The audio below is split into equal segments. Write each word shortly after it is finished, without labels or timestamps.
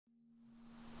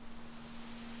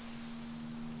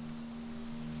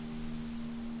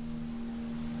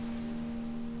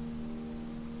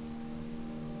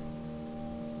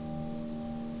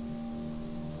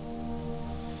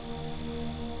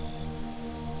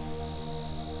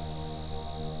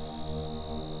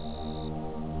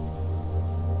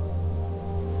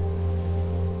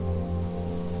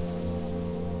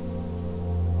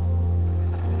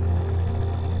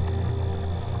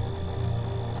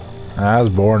I was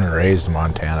born and raised in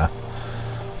Montana.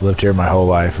 Lived here my whole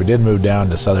life. We did move down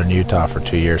to southern Utah for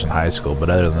 2 years in high school, but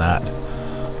other than that,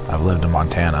 I've lived in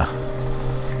Montana.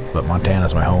 But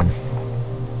Montana's my home.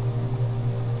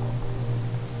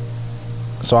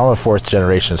 So I'm a 4th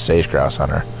generation sage grouse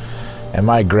hunter. And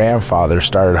my grandfather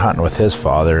started hunting with his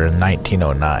father in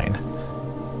 1909.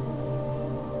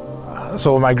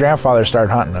 So when my grandfather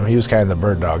started hunting him, he was kind of the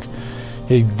bird dog.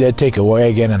 They'd take a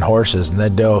wagon and horses, and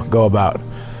they'd go about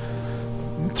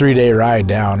 3-day ride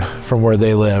down from where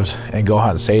they lived and go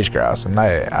hunt sage grouse. And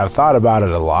I've thought about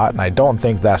it a lot, and I don't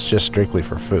think that's just strictly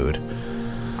for food.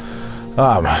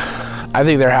 I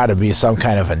think there had to be some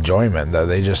kind of enjoyment that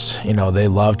they just, you know, they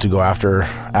love to go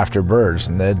after birds,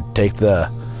 and they'd take the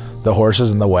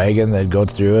horses and the wagon, they'd go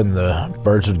through, and the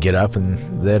birds would get up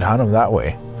and they'd hunt them that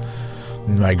way.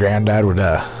 And my granddad would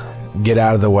get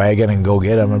out of the wagon and go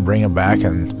get them and bring them back,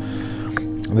 and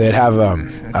they'd have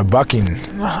a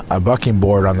bucking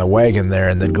board on the wagon there,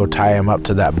 and they'd go tie them up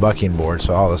to that bucking board,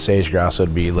 so all the sage grouse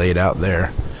would be laid out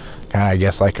there, kind of I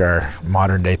guess like our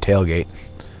modern day tailgate.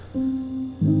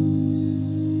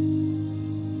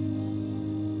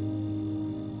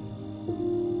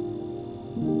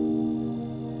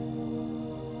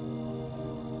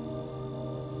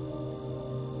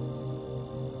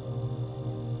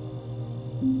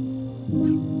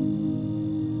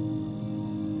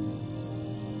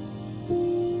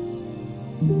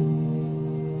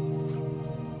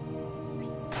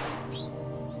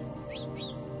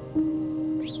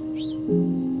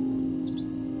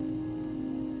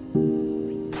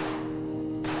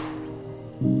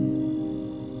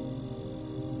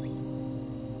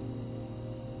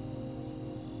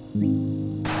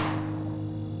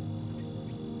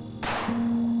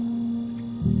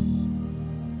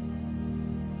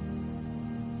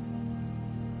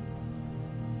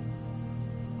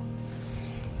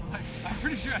 I'm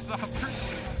pretty sure I saw a bird.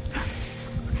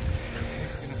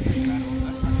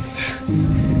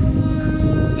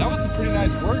 That was some pretty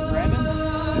nice work, Brandon.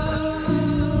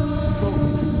 So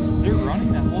they're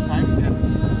running that whole time?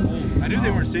 Yeah. I knew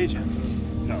they weren't sage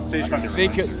hens. No, sage hunters. They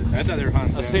could. I thought they were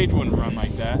hunting. A sage wouldn't run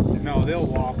like that. No, they'll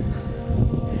walk.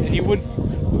 And you wouldn't.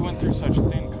 We went through such a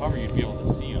thin cover, you'd be able to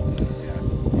see them.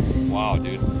 Yeah. Wow,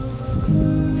 dude.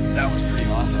 That was pretty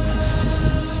awesome.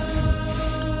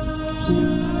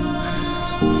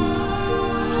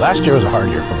 Last year was a hard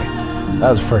year for me. That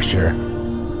was the first year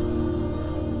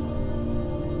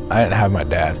I didn't have my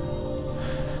dad.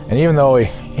 And even though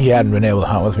he hadn't been able to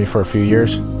hunt with me for a few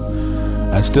years,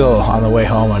 I'd still, on the way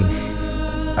home,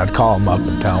 I'd call him up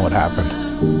and tell him what happened.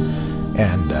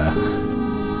 And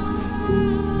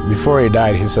before he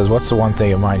died, he says, "What's the one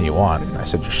thing of mine you want?" And I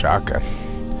said, "Your shotgun."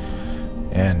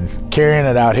 And carrying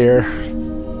it out here,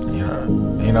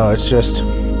 you know, it's just,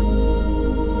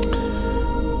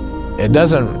 it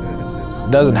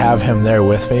doesn't have him there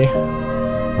with me,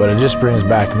 but it just brings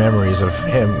back memories of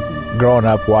him growing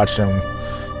up, watching him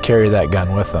carry that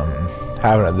gun with him, and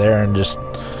having it there, and just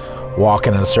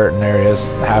walking in certain areas,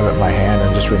 have it in my hand,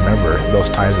 and just remember those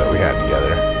times that we had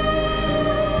together.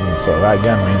 And so that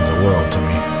gun means the world to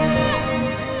me.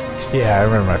 Yeah, I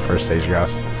remember my first sage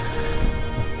grouse.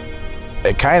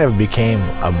 It kind of became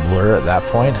a blur at that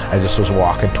point. I just was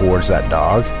walking towards that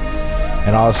dog,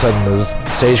 and all of a sudden the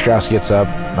sage grouse gets up,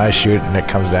 I shoot, and it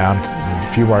comes down, and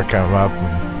a few more come up,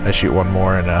 and I shoot one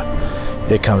more, and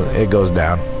it goes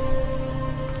down.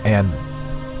 And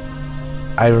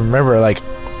I remember, like,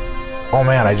 oh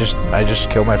man, I just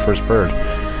killed my first bird.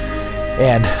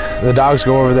 And the dogs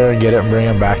go over there and get it and bring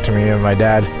him back to me, and my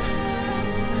dad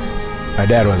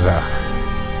was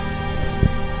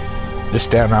just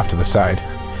standing off to the side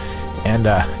and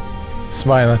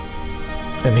smiling,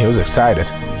 and he was excited.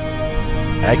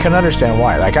 And I couldn't understand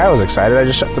why. Like, I was excited, I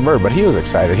just shot the bird, but he was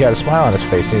excited. He had a smile on his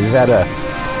face, and he just had a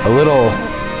little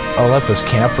Olympus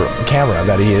camera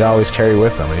that he had always carried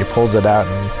with him, and he pulls it out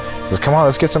and says, "Come on,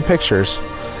 let's get some pictures."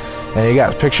 And he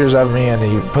got pictures of me, and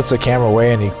he puts the camera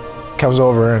away, and he comes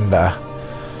over and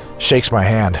shakes my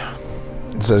hand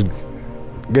and says,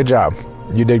 "Good job,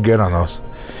 you did good on those."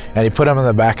 And he put them in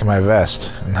the back of my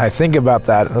vest. And I think about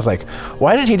that, and I was like,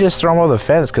 why didn't he just throw them over the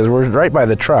fence? Because we're right by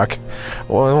the truck.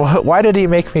 Well, why did he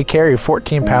make me carry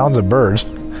 14 pounds of birds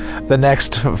the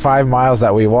next 5 miles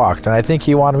that we walked? And I think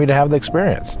he wanted me to have the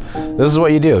experience. This is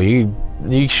what you do.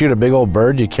 You shoot a big old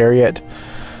bird, you carry it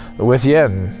with you,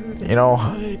 and you know,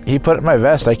 he put it in my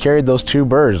vest. I carried those 2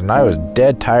 birds, and I was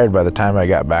dead tired by the time I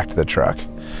got back to the truck.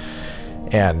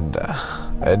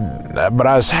 But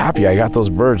I was happy I got those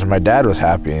birds, and my dad was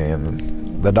happy,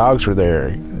 and the dogs were there.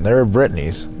 They were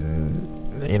Brittany's.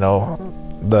 And, you know,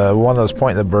 the one that was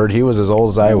pointing the bird, he was as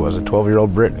old as I was, a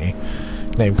 12-year-old Brittany.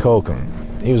 named Coke,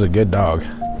 and he was a good dog.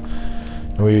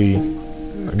 We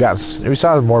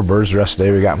saw more birds the rest of the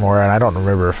day. We got more, and I don't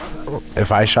remember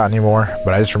if I shot any more,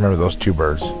 but I just remember those 2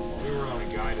 birds.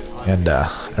 And I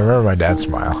remember my dad's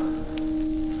smile.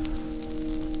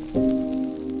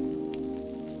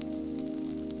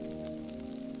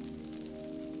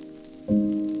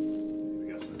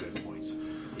 We got some good points,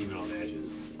 even on the edges.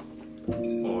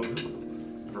 Oh,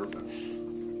 perfect.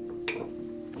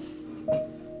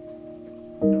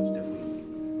 That was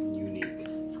definitely unique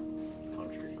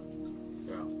country.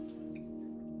 Yeah.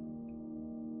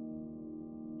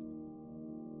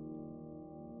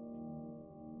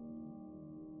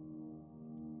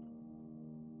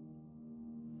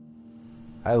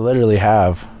 I literally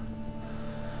have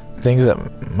things that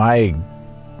my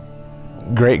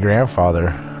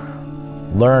great-grandfather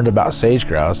learned about sage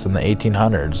grouse in the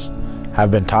 1800s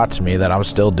have been taught to me that I'm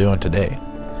still doing today.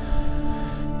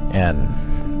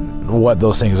 And what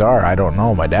those things are, I don't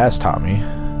know. My dad's taught me.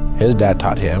 His dad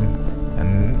taught him,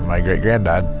 and my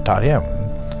great-granddad taught him.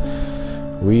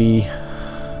 We,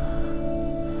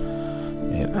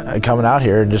 coming out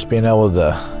here and just being able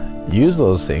to use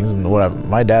those things and what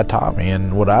my dad taught me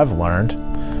and what I've learned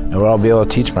and what I'll be able to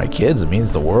teach my kids, it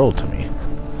means the world to me.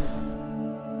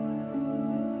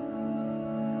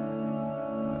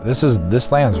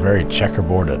 This land's very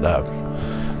checkerboarded up.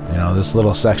 You know, this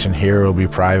little section here will be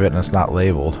private and it's not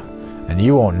labeled, and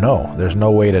you won't know. There's no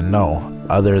way to know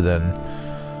other than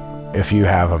if you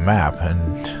have a map.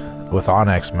 And with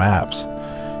OnX maps,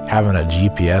 having a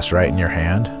GPS right in your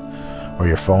hand or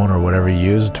your phone or whatever you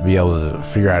use to be able to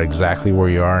figure out exactly where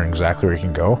you are and exactly where you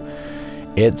can go,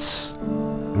 it's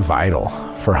vital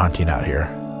for hunting out here.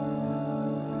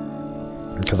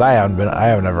 Because I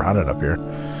haven't ever hunted up here.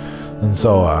 And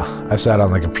so I sat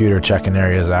on the computer checking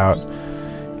areas out,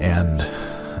 and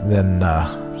then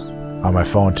on my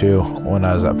phone too when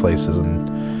I was at places, and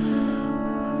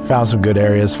found some good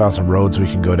areas, found some roads we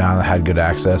can go down that had good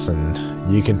access, and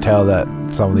you can tell that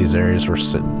some of these areas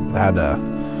had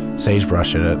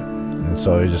sagebrush in it, and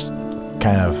so you just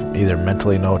kind of either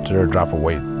mentally note it or drop a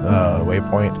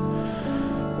waypoint.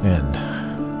 And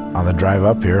on the drive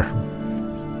up here,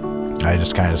 I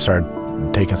just kind of started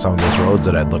taking some of those roads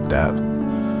that I'd looked at,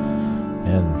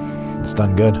 and it's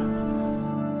done good.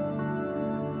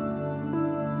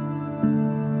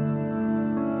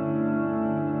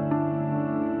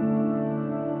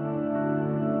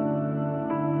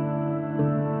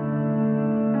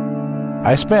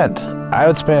 I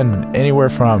would spend anywhere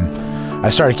from, I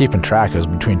started keeping track, it was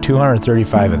between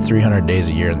 235 and 300 days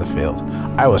a year in the field.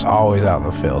 I was always out in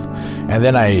the field. And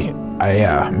then I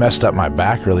messed up my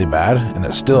back really bad, and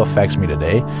it still affects me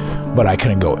today, but I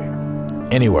couldn't go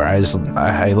anywhere.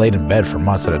 I laid in bed for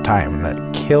months at a time, and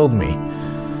it killed me.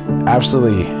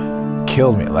 Absolutely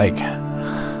killed me. Like,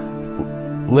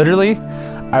 literally,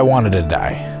 I wanted to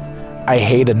die. I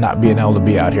hated not being able to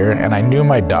be out here, and I knew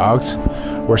my dogs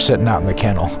were sitting out in the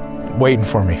kennel waiting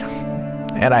for me,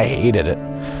 and I hated it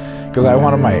because I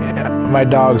wanted my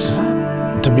dogs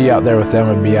to be out there with them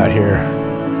and be out here,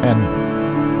 and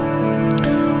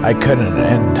I couldn't,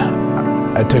 and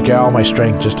I took all my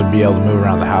strength just to be able to move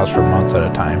around the house for months at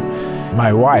a time.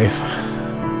 My wife,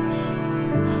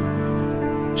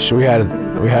 we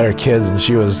had her kids, and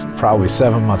she was probably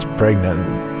 7 months pregnant,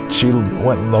 and she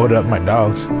went and loaded up my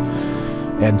dogs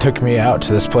and took me out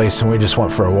to this place, and we just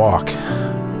went for a walk.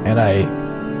 And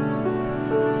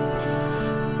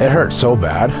it hurt so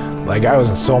bad. Like, I was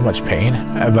in so much pain,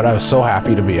 but I was so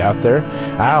happy to be out there.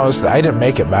 I didn't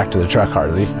make it back to the truck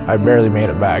hardly. I barely made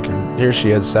it back, and here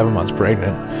she is, 7 months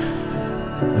pregnant.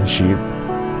 And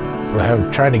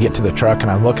I'm trying to get to the truck, and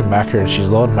I'm looking back here, and she's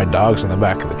loading my dogs in the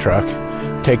back of the truck,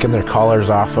 taking their collars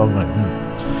off them,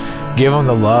 and give them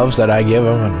the loves that I give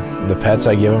them, and the pets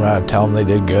I give them out and tell them they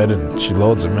did good, and she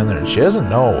loads them in there, and she doesn't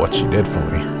know what she did for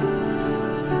me.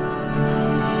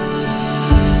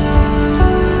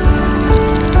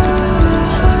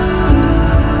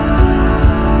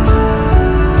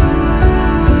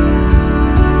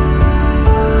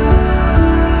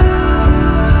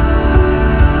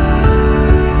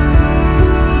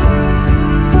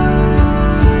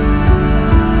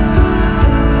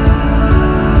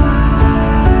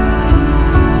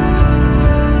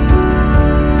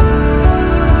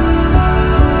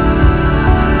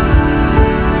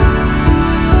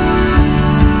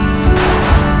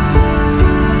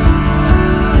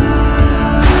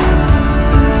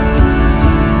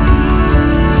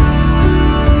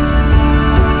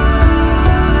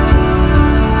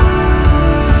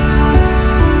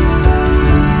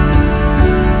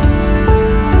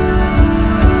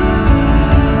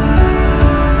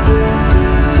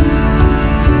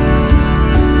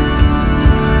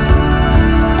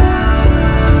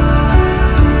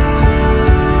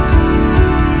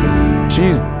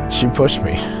 she pushed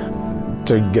me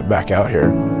to get back out here,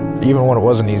 even when it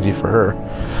wasn't easy for her.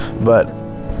 But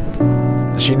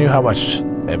she knew how much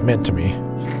it meant to me.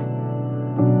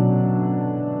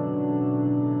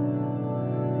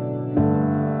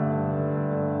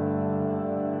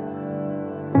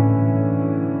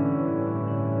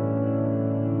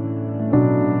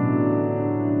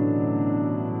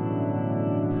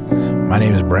 My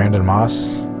name is Brandon Moss.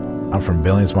 I'm from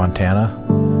Billings, Montana,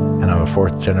 and I'm a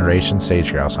 4th generation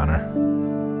sage grouse hunter.